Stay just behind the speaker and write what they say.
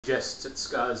jests at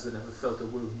scars that never felt a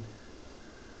wound.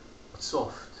 What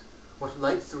soft, what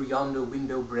light through yonder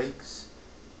window breaks?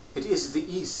 It is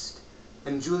the east,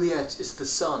 and Juliet is the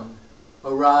sun.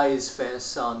 Arise, fair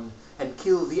sun, and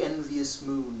kill the envious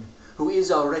moon, who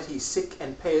is already sick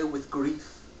and pale with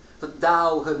grief, that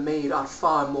thou, her maid, art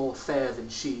far more fair than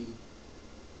she.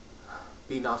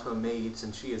 Be not her maid,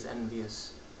 since she is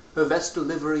envious. Her vestal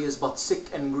livery is but sick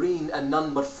and green, and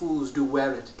none but fools do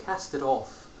wear it. Cast it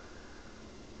off.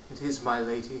 It is my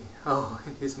lady, oh,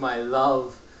 it is my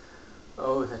love.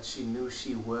 Oh, that she knew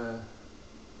she were.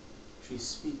 She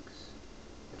speaks,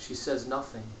 and she says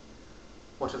nothing.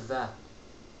 What of that?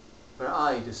 Her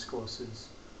eye discourses.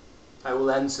 I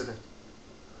will answer it.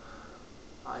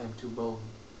 I am too bold.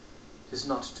 'Tis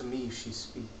not to me she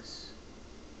speaks.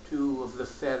 Two of the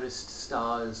fairest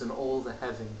stars in all the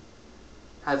heaven,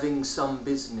 having some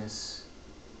business,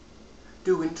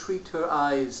 do entreat her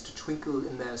eyes to twinkle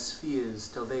in their spheres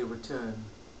till they return.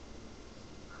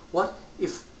 What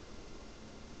if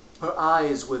her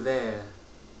eyes were there,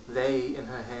 they in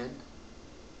her head?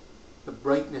 The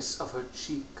brightness of her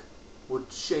cheek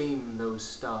would shame those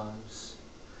stars,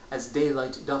 as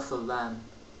daylight doth a lamp.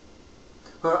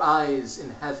 Her eyes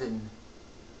in heaven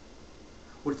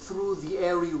would through the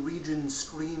airy region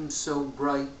stream so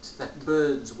bright that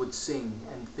birds would sing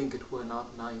and think it were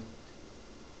not night.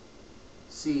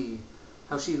 See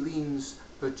how she leans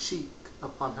her cheek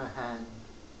upon her hand.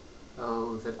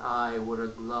 Oh, that I were a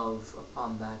glove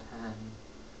upon that hand,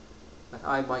 that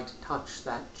I might touch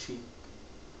that cheek